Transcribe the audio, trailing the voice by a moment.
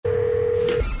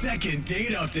Second date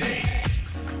update.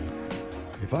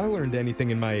 If I learned anything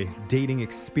in my dating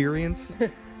experience,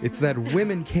 it's that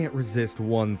women can't resist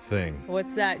one thing.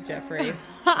 What's that, Jeffrey?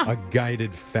 A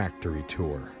guided factory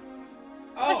tour.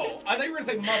 Oh, I thought you were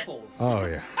going to say muscles. Oh,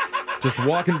 yeah. Just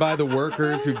walking by the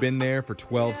workers who've been there for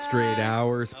 12 straight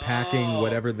hours, packing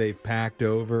whatever they've packed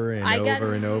over and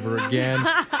over and over again.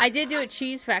 I did do a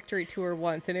cheese factory tour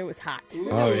once, and it was hot.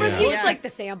 Oh, yeah. He just like the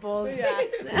samples.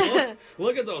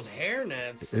 Look at those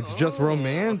hairnets. It's just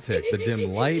romantic. The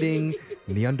dim lighting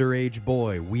and the underage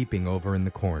boy weeping over in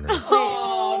the corner.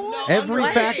 Oh, no. Every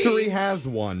factory has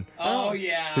one. Oh,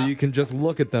 yeah. So you can just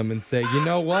look at them and say, you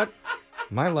know what?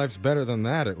 My life's better than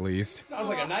that, at least. Sounds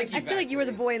like a Nike I feel like you were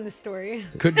the boy in the story.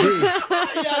 Could be.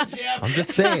 Yeah, Jeff. I'm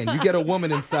just saying, you get a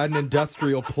woman inside an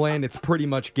industrial plant, it's pretty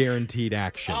much guaranteed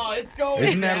action. Oh, it's going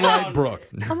Isn't that down. right, Brooke?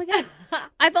 Oh, my God.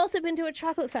 I've also been to a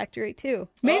chocolate factory, too.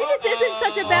 Maybe this isn't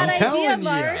such a bad I'm idea, telling you.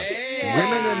 Mark. Hey.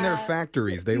 Women and their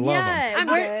factories, they love them. Yeah. I'm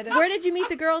good. Where did you meet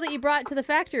the girl that you brought to the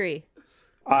factory?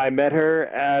 I met her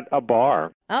at a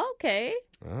bar. Oh, okay.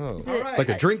 Oh, it- it's like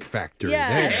a drink factory.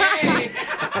 Yeah. There. Hey.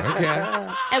 Okay.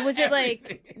 And was it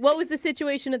like, what was the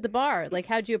situation at the bar? Like,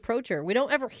 how'd you approach her? We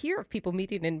don't ever hear of people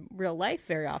meeting in real life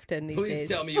very often these Please days.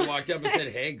 tell me you walked up and said,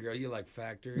 hey, girl, you like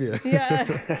factory? Yeah.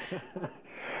 Yeah.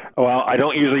 Well, I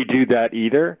don't usually do that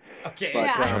either. Okay. But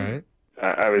Yeah. All right.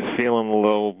 I was feeling a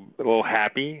little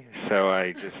happy, so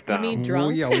I just. You mean drunk?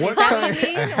 Well, yeah, what Is that kind what you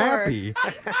mean, or- happy?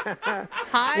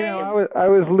 Hi. You know, I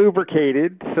was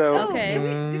lubricated, so.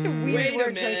 Okay. These are weird Wait a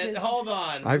word minute. choices. Hold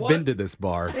on. I've What? been to this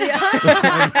bar. Yeah.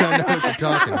 I know what you're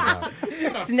talking about.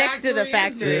 What It's next to the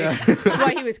factory. Yeah. That's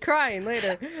why he was crying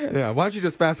later. Yeah, why don't you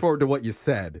just fast forward to what you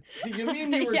said? You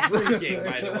mean you were drinking,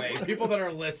 by the way? People that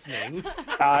are listening.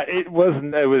 It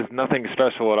was nothing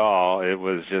special at all. It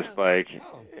was just like,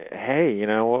 hey,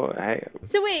 hey.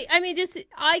 So wait, I mean,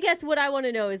 I guess what I want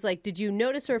to know is like, did you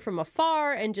notice her from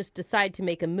afar and just decide to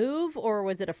make a move, or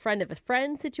was it a friend of a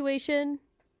friend situation?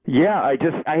 Yeah,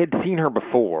 I had seen her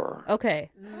before, Okay.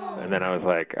 and then I was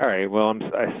like, all right, well,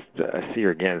 I see her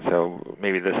again, so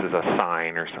maybe this is a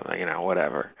sign or something,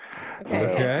 whatever. Okay.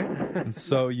 Okay. And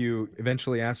so you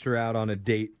eventually asked her out on a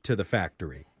date to the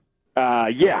factory.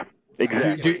 Yeah,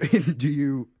 exactly. Do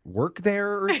you work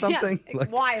there or something? Yeah,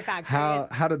 why a factory?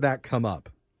 How did that come up?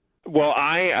 Well,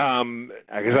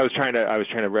 because I was trying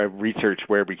to research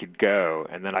where we could go,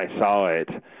 and then I saw it,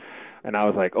 and I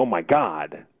was like, oh my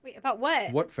God. Wait, about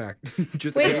what? What fact?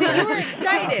 Just Wait, so you were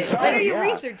excited? What Like, are you Yeah.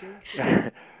 researching?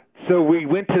 So we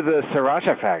went to the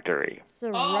Sriracha factory.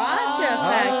 Sriracha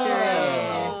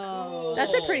factory. Cool.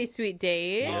 That's a pretty sweet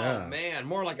date. Yeah. Oh, man.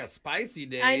 More like a spicy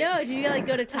day. I know. Do you like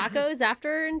go to tacos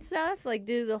after and stuff? Like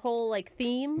do the whole like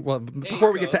theme? Well,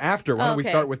 before we get to after, why don't we Okay.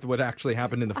 start with what actually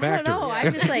happened in the I factory? don't know.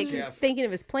 I'm just like Jeff. thinking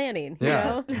of his planning.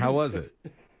 Yeah. You know? How was it?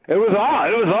 It was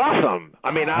awesome.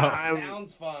 I mean,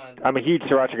 Sounds fun. I'm a huge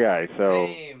Sriracha guy, so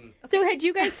Same. So had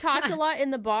you guys talked a lot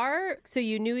in the bar? So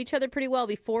you knew each other pretty well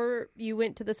before you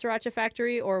went to the Sriracha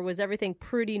factory, or was everything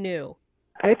pretty new?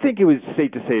 I think it was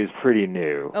safe to say it's pretty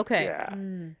new. Okay. Yeah.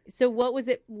 So what was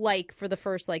it like for the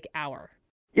first like hour?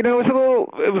 It was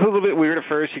a little bit weird at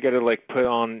first. You got to like put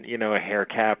on, a hair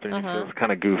cap, and it was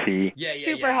kind of goofy. Yeah, yeah,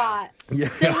 Super yeah. hot.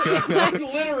 Yeah.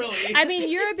 Literally. I mean,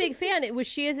 you're a big fan. Was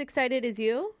she as excited as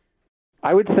you?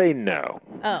 I would say no.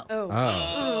 Oh.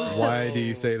 Oh. Why do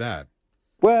you say that?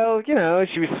 Well,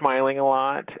 she was smiling a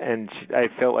lot, and I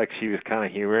felt like she was kind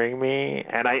of humoring me,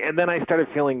 and then I started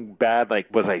feeling bad.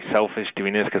 Like, was I selfish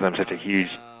doing this because I'm such a huge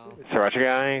Sriracha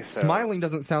guy? So. Smiling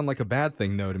doesn't sound like a bad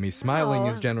thing, though, to me. Smiling Oh.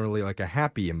 is generally like a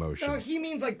happy emotion. No, he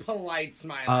means like polite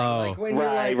smiling. Oh. Like when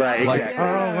Right, you're like, right, Like, exactly.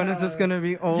 oh, when is this going to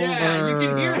be over? Yeah, you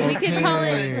can hear it. We could call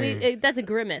Okay. it. That's a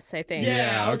grimace, I think.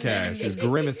 Yeah. Yeah, okay. She's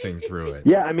grimacing through it.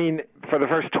 Yeah, I mean, for the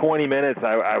first 20 minutes,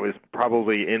 I was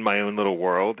probably in my own little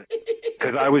world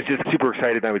because I was just super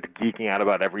excited. I was geeking out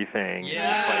about everything. Yeah.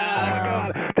 Like, oh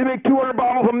my God, they make 200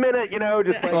 bottles a minute,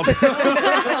 just like.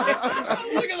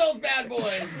 Look at those bad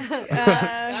boys.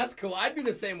 That's cool. I'd be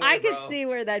the same way, I could bro. see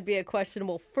where that'd be a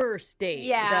questionable first date.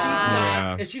 Yeah.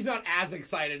 Yeah. If she's not as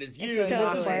excited as you, It's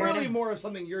this is totally. really more of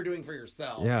something you're doing for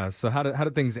yourself. Yeah, so how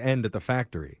did things end at the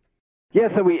factory? Yeah,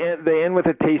 so they end with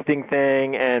a tasting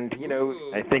thing, and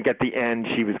Ooh. I think at the end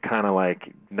she was kind of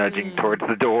like nudging towards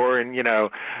the door, and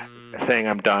saying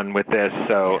I'm done with this.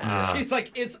 So She's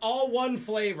like, it's all one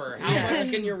flavor. How much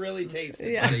can you really taste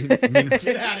it, Yeah. buddy?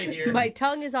 Get out of here. My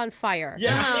tongue is on fire.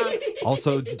 yeah.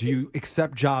 Also, do you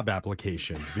accept job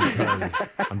applications? Because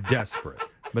I'm desperate.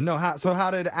 But no,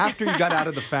 how did, after you got out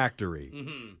of the factory,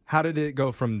 how did it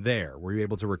go from there? Were you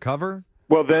able to recover?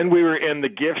 Well, then we were in the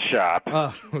gift shop.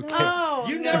 Oh, okay. Oh,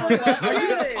 You no. never left. Are you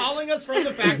just calling us from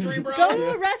the factory, bro? Go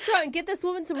to a restaurant and get this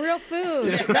woman some real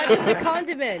food, not just a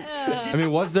condiment. I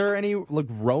mean, was there any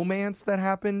romance that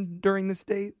happened during this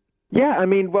date? Yeah, I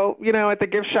mean, well, at the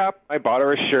gift shop, I bought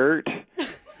her a shirt.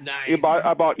 Nice.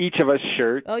 I bought each of us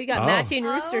shirts. Oh, you got Oh. matching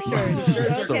rooster shirts.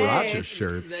 Shirts are Sriracha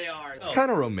shirts. They are. It's kind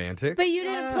of romantic. But you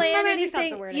didn't plan romantic's not the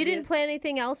anything. word You I'd didn't use. plan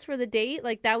anything else for the date.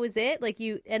 Like that was it. Like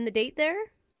you end the date there.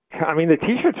 I mean, the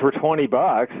T-shirts were $20.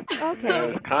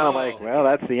 Okay. It's kind of like, well,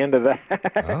 that's the end of that.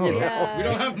 Oh. Yeah. We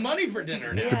don't have money for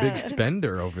dinner now. Mr. Big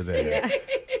Spender over there.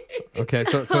 Okay,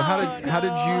 so how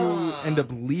did you end up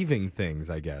leaving things?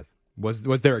 I guess was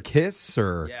there a kiss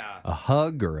or a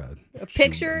hug or a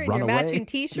Picture and run your away? matching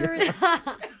T-shirts.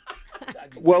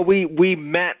 Well, we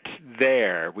met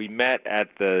there. We met at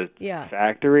the Yeah.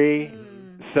 factory.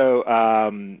 So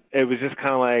it was just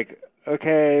kind of like,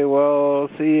 okay, well,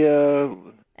 see ya.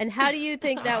 And how do you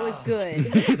think that was good?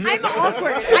 I'm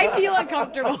awkward. I feel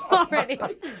uncomfortable already.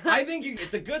 I think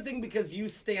it's a good thing because you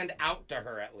stand out to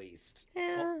her at least.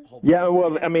 Yeah. Yeah,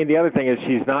 well, I mean, the other thing is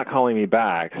she's not calling me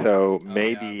back, so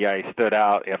maybe I stood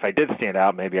out. If I did stand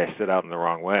out, maybe I stood out in the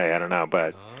wrong way. I don't know,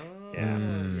 but yeah.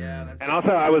 Yeah, that's And also,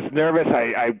 I was nervous.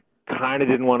 I kind of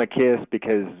didn't want to kiss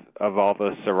because of all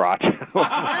the sriracha.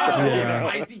 Yeah.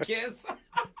 Spicy kiss.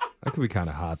 That could be kind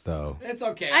of hot though. It's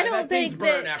okay. I bet don't things think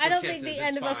burn that. after I don't kisses. think the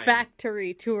end It's of a fine.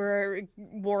 factory tour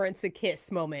warrants a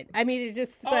kiss moment. I mean, it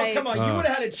just Oh, like come on. You would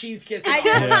have had a cheese kiss. I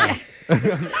just.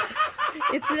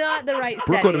 it's not the right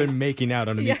Brooke would have setting. been making out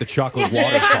underneath the chocolate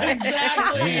waterfall.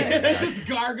 Exactly. Just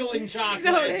gargling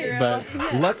chocolate. But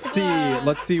let's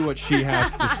see what she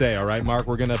has to say. All right, Mark.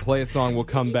 We're gonna play a song. We'll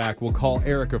come back. We'll call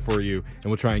Erica for you, and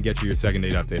we'll try and get you your second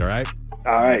date update. All right.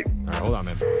 All right. All right. Hold on,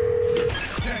 man.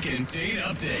 Second date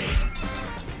update.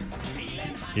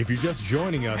 If you're just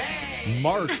joining us,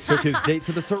 Mark took his date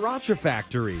to the Sriracha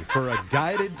Factory for a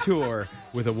guided tour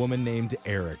with a woman named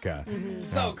Erica.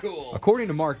 So cool. According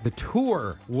to Mark, the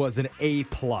tour was an A+.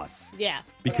 Yeah.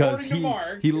 Because According to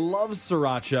Mark. he loves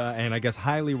sriracha and I guess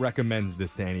highly recommends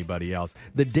this to anybody else.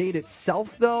 The date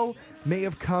itself, though, may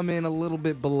have come in a little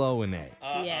bit below an A.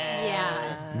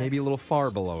 Yeah. Maybe a little far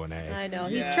below an A. I know.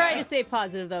 He's Yeah. trying to stay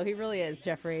positive, though. He really is,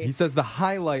 Jeffrey. He says the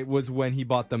highlight was when he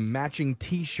bought the matching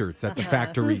T-shirts at the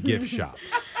factory gift shop.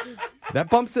 That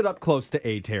bumps it up close to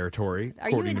A territory,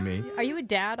 according to me. Are you a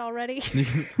dad already,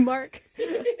 Mark?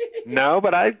 No,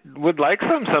 but I would like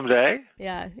some someday.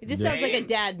 Yeah. It just sounds like a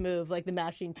dad move, like the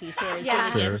matching T-shirts. Yeah.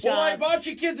 and the Sure. gift Well, I shop. bought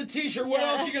you kids a T-shirt. What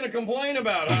else you gonna complain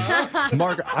about, huh?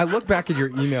 Mark, I look back at your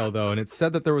email, though, and it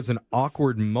said that there was an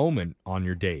awkward moment on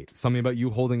your date. Something about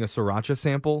you holding a sriracha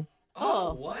sample.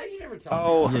 Oh, what? You never tell us.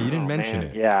 Oh, Yeah, you didn't mention man.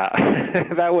 it. Yeah,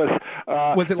 that was.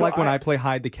 Was it like so when I play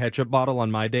hide the ketchup bottle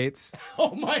on my dates?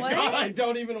 Oh my God! I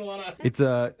don't even wanna. It's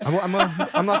I'm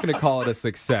not going to call it a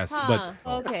success, but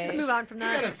Okay. Let's move on from You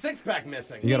got a that. six-pack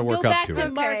missing. you got to work Go up back to to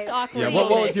it. Mark's Okay. awkward Yeah, what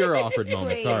moment. was your awkward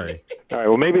moment? Please. Sorry. All right.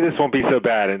 Well, maybe this won't be so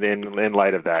bad in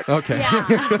light of that. Okay.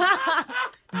 Yeah.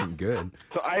 Good.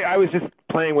 So I was just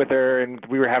playing with her, and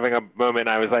we were having a moment. And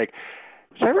I was like,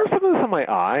 should I rub some of this on my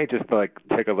eye, just to like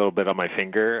take a little bit on my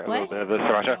finger, a little What? bit of the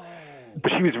sriracha? But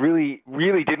she was really,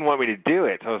 really didn't want me to do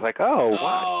it. So I was like, oh, wow.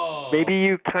 Oh. Maybe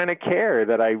you kind of care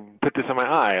that I put this on my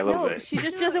eye a little No, bit. she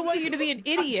just doesn't want you to be an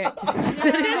idiot. She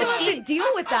doesn't want to deal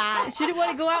with that. She didn't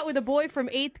want to go out with a boy from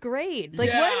 8th grade. Like,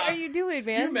 Yeah. what are you doing,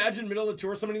 Can you man? imagine middle of the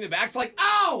tour, somebody in the back's like,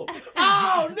 "Oh,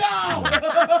 oh no!"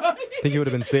 I think it would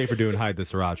have been safer doing hide the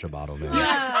sriracha bottle,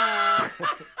 man.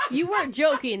 You weren't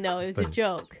joking, though. It was a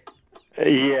joke.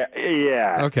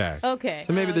 Yeah. Okay. Okay.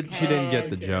 So maybe she didn't get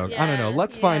the joke. I don't know.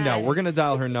 Let's find out. We're going to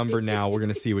dial her number now. We're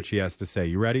going to see what she has to say.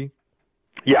 You ready?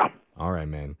 Yeah. All right,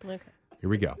 man. Okay. Here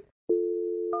we go.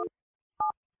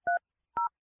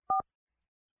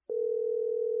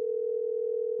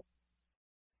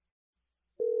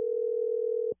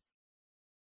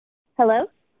 Hello?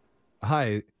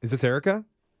 Hi, is this Erica?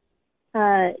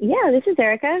 Yeah, this is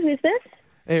Erica. Who's this?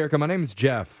 Hey, Erica, my name is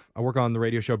Jeff. I work on the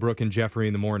radio show Brooke and Jeffrey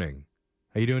in the morning.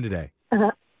 How you doing today?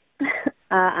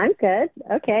 I'm good.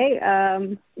 Okay.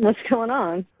 What's going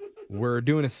on? We're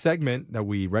doing a segment that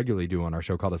we regularly do on our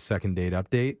show called a second date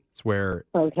update. It's where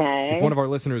Okay. if one of our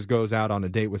listeners goes out on a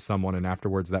date with someone and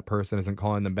afterwards that person isn't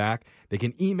calling them back, they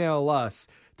can email us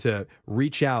to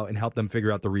reach out and help them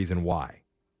figure out the reason why.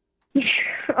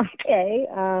 Okay.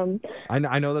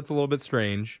 I know that's a little bit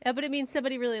strange. Yeah, but it means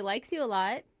somebody really likes you a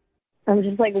lot. I'm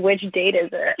just like, which date is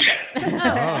it?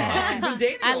 You've been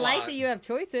dating I a like lot. that you have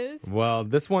choices. Well,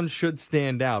 this one should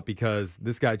stand out because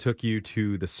this guy took you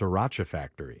to the Sriracha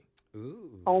Factory.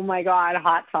 Oh my God,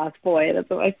 hot sauce boy. That's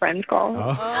what my friends call him. Oh,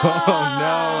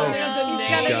 no. He has a He's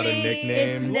name. got a It's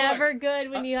nickname. never good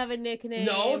when you have a nickname.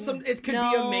 No, it could be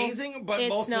No, amazing, but it's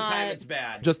most of the time not. it's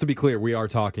bad. Just to be clear, we are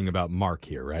talking about Mark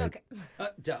here, right? Okay.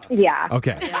 Duh. Yeah.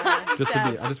 Okay. I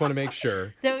just want to make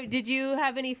sure. So, did you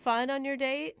have any fun on your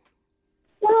date?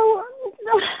 Well,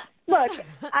 look,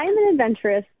 I'm an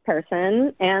adventurous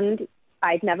person, and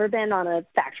I'd never been on a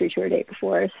factory tour date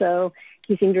before, so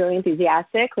he seemed really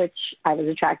enthusiastic, which I was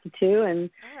attracted to, and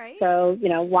All right. so,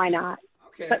 why not?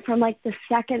 Okay. But from like the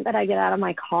second that I get out of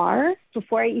my car,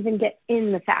 before I even get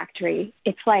in the factory,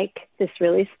 it's like this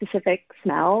really specific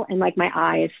smell, and like my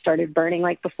eyes started burning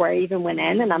like before I even went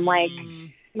in, and I'm like,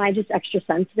 am I just extra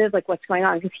sensitive? Like, what's going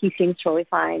on? Because he seems totally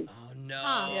fine. Oh,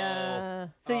 no. Yeah.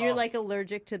 So you're like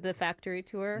allergic to the factory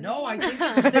tour? No, I think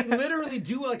they literally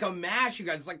do like a mash, you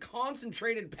guys. It's like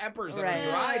concentrated peppers that Right. are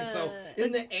dried. So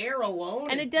in the air alone.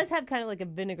 And it does have kind of like a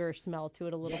vinegar smell to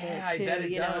it a little yeah, bit, too. I bet it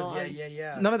you does. know?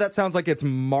 Yeah. None of that sounds like it's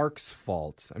Mark's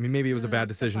fault. I mean, maybe it was a bad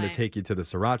decision to point. take you to the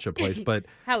sriracha place, but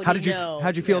How would did you know?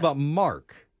 how'd you feel about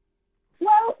Mark?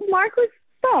 Well, Mark was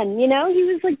fun, He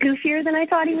was like goofier than I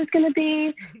thought he was going to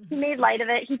be. He made light of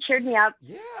it. He cheered me up.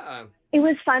 Yeah. It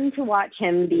was fun to watch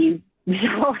him be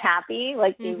so happy.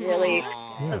 Like, he really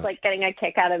Aw. was like getting a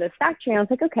kick out of this factory. I was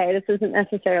like, okay, this isn't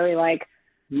necessarily like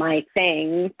my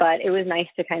thing, but it was nice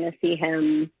to kind of see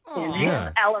him in his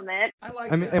Yeah. element. I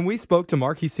like I mean, that. and we spoke to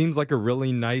Mark. He seems like a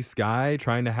really nice guy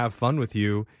trying to have fun with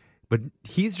you, but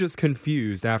he's just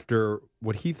confused after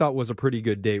what he thought was a pretty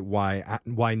good date. Why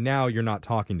now you're not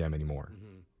talking to him anymore?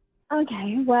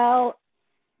 Okay, well,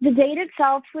 the date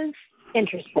itself was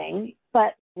interesting,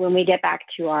 but when we get back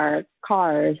to our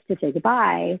cars to say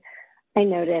goodbye, I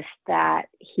noticed that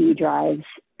he drives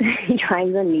a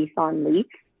Nissan Leaf.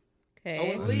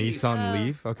 Okay. Oh, A Leaf. Nissan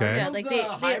Leaf. Okay. Yeah, Those like the they-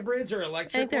 hybrids or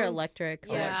electric I think they're ones? electric.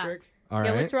 Yeah. Electric. All right.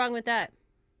 Yeah, what's wrong with that?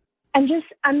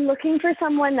 I'm looking for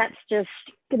someone that's just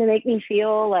going to make me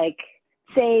feel like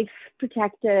safe,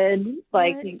 protected,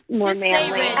 like What? more Just say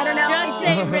manly. Rich. I don't know. Just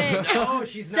say Rich. No,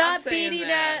 she's not Stop saying beating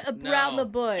that. around No. the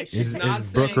bush. Is not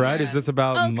Brooke saying right? that. Is this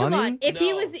about Oh, money? come on. If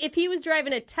No. he was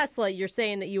driving a Tesla, you're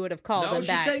saying that you would have called No, him she's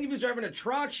back. saying if he's driving a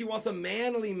truck, she wants a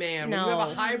manly man. When No. you have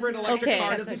a hybrid electric Okay. car,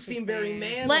 it That's doesn't what she's seem very saying.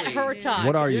 manly. Let her talk.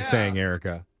 What are you Yeah. saying,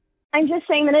 Erica? I'm just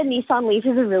saying that a Nissan Leaf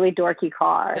is a really dorky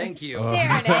car. Thank you. Oh.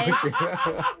 There it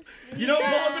is. You don't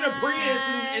pull up in a Prius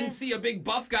and see a big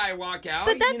buff guy walk out.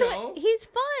 But that's you know? what he's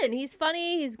fun. He's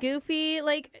funny. He's goofy.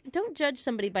 Like, don't judge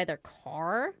somebody by their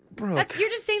car. You're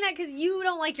just saying that because you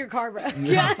don't like your car, bro. I just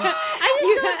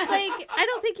don't like. I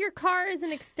don't think your car is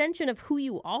an extension of who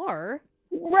you are.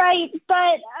 Right,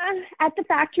 but at the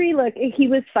factory, look, he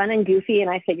was fun and goofy, and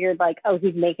I figured, like, oh,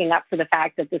 he's making up for the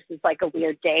fact that this is, like, a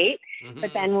weird date. Mm-hmm.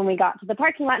 But then when we got to the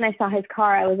parking lot and I saw his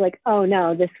car, I was like, oh,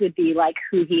 no, this would be, like,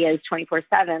 who he is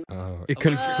 24/7. It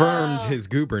confirmed his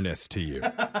gooberness to you.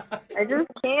 I just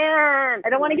can't. I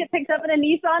don't want to get picked up in a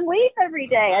Nissan Leaf every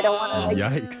day. I don't want to, like,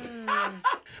 Yikes.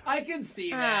 I can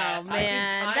see that. Oh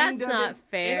man, I can that's kind of not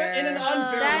fair. In an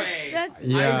unfair that's, way. That's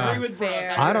Yeah. I not agree with Brooke.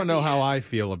 fair. I don't can know see how it. I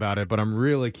feel about it, but I'm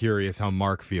really curious how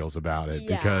Mark feels about it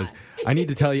Yeah. because I need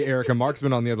to tell you, Erica, Mark's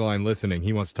been on the other line listening.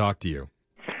 He wants to talk to you.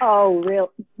 oh,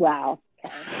 real, wow.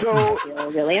 So, I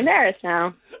feel really embarrassed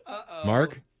now. Uh-oh.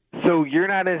 Mark? so you're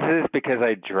not into this because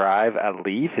I drive a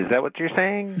Leaf? Is that what you're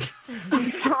saying?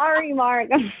 I'm sorry, Mark.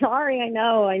 I'm sorry. I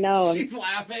know. She's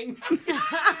laughing.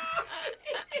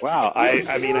 Wow.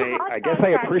 I mean, I guess I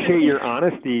appreciate your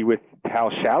honesty with how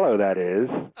shallow that is.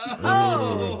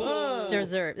 Oh.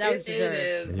 Deserved. That was It deserved.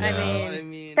 is. Yeah. I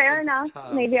mean, Fair it's enough.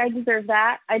 tough. Maybe I deserve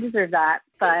that.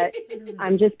 But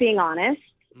I'm just being honest,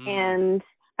 and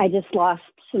I just lost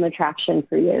some attraction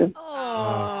for you.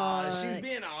 She's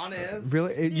being honest.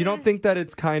 Really? You don't think that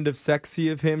it's kind of sexy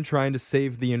of him trying to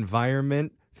save the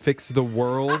environment, fix the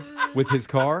world with his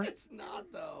car? It's not,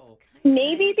 though.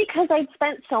 Maybe because I'd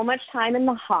spent so much time in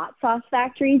the hot sauce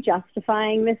factory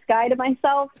justifying this guy to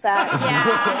myself that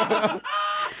Yeah.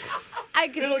 I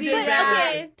could It'll see get But that.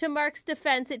 okay, to Mark's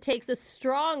defense, it takes a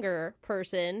stronger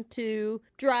person to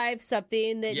drive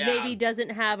something that Yeah. maybe doesn't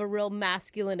have a real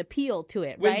masculine appeal to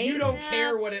it, When right? you don't Yeah.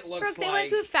 care what it looks Brooke, they like. went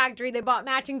to a factory, they bought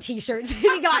matching T-shirts, and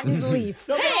he got in his Leaf.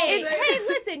 No, but I'm Hey, saying- hey,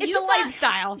 listen, It's you a thought-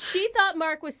 lifestyle. She thought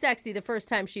Mark was sexy the first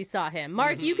time she saw him.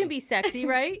 Mark, you can be sexy,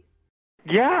 right?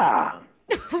 Yeah.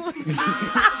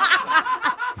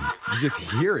 You just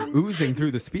hear it oozing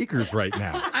through the speakers right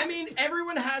now. I mean,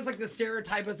 everyone has like the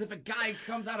stereotype as if a guy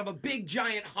comes out of a big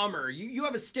giant Hummer. You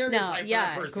have a No, stereotype for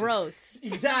yeah, that person. gross.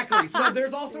 Exactly. So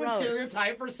there's also a Gross.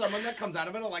 stereotype for someone that comes out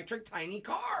of an electric tiny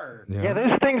car. Yeah,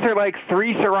 those things are like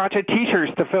 3 sriracha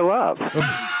t-shirts to fill up.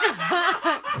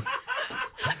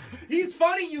 He's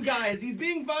funny, you guys. He's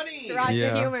being funny. Sriracha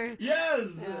Yeah. humor.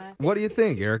 Yes. What do you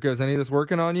think, Erica? Is any of this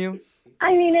working on you?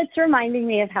 I mean, it's reminding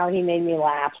me of how he made me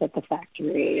laugh at the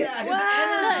factory. Yeah, his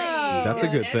Wow. energy. That's a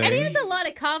good thing. And he has a lot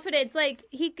of confidence. Like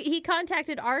he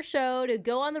contacted our show to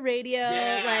go on the radio,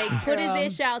 Yeah. like put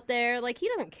his ish out there. Like he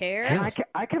doesn't care. And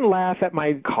I can laugh at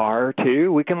my car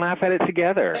too. We can laugh at it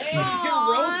together. Hey, you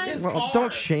can roast his Well, car.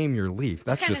 don't shame your Leaf.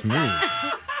 That's just mean.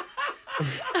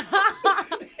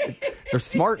 They're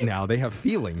smart now. They have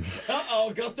feelings.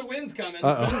 Uh-oh, gust of wind's coming.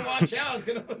 Uh-oh. Better watch out. It's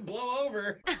going to blow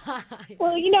over.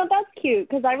 Well, that's cute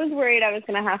because I was worried I was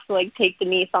going to have to like take the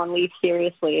Nissan Leaf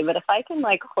seriously. But if I can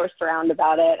like horse around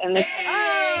about it and it's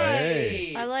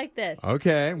Hey. I like this.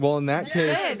 Okay. Well, in that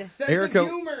Yes, case, sense Erica, of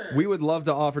humor. we would love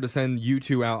to offer to send you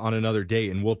two out on another date,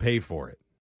 and we'll pay for it.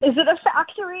 is it a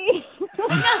factory? No,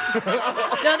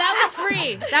 that was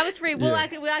free. That was free. We'll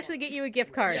Yeah. we'll actually get you a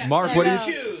gift card. Yeah. Mark,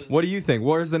 What do you think?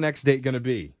 Where's the next date going to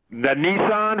be? The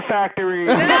Nissan factory.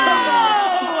 Oh,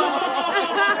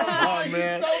 man.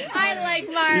 man. So I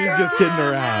like Mark. He's just kidding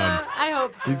around. I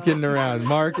hope so. He's kidding around.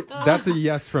 Mark, that's a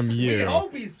yes from I you.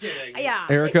 hope he's kidding. Yeah.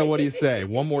 Erica, what do you say?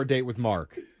 One more date with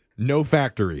Mark. No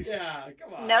factories. Yeah,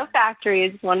 come on. No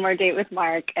factories. One more date with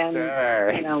Mark, and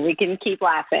Sure. we can keep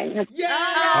laughing. Yeah.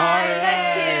 All right,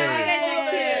 that's cute. You I guys love are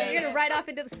cute. it. You're gonna ride off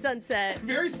into the sunset.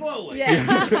 Very slowly. Yeah.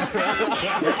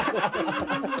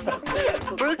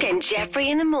 Brooke and Jeffrey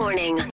in the morning.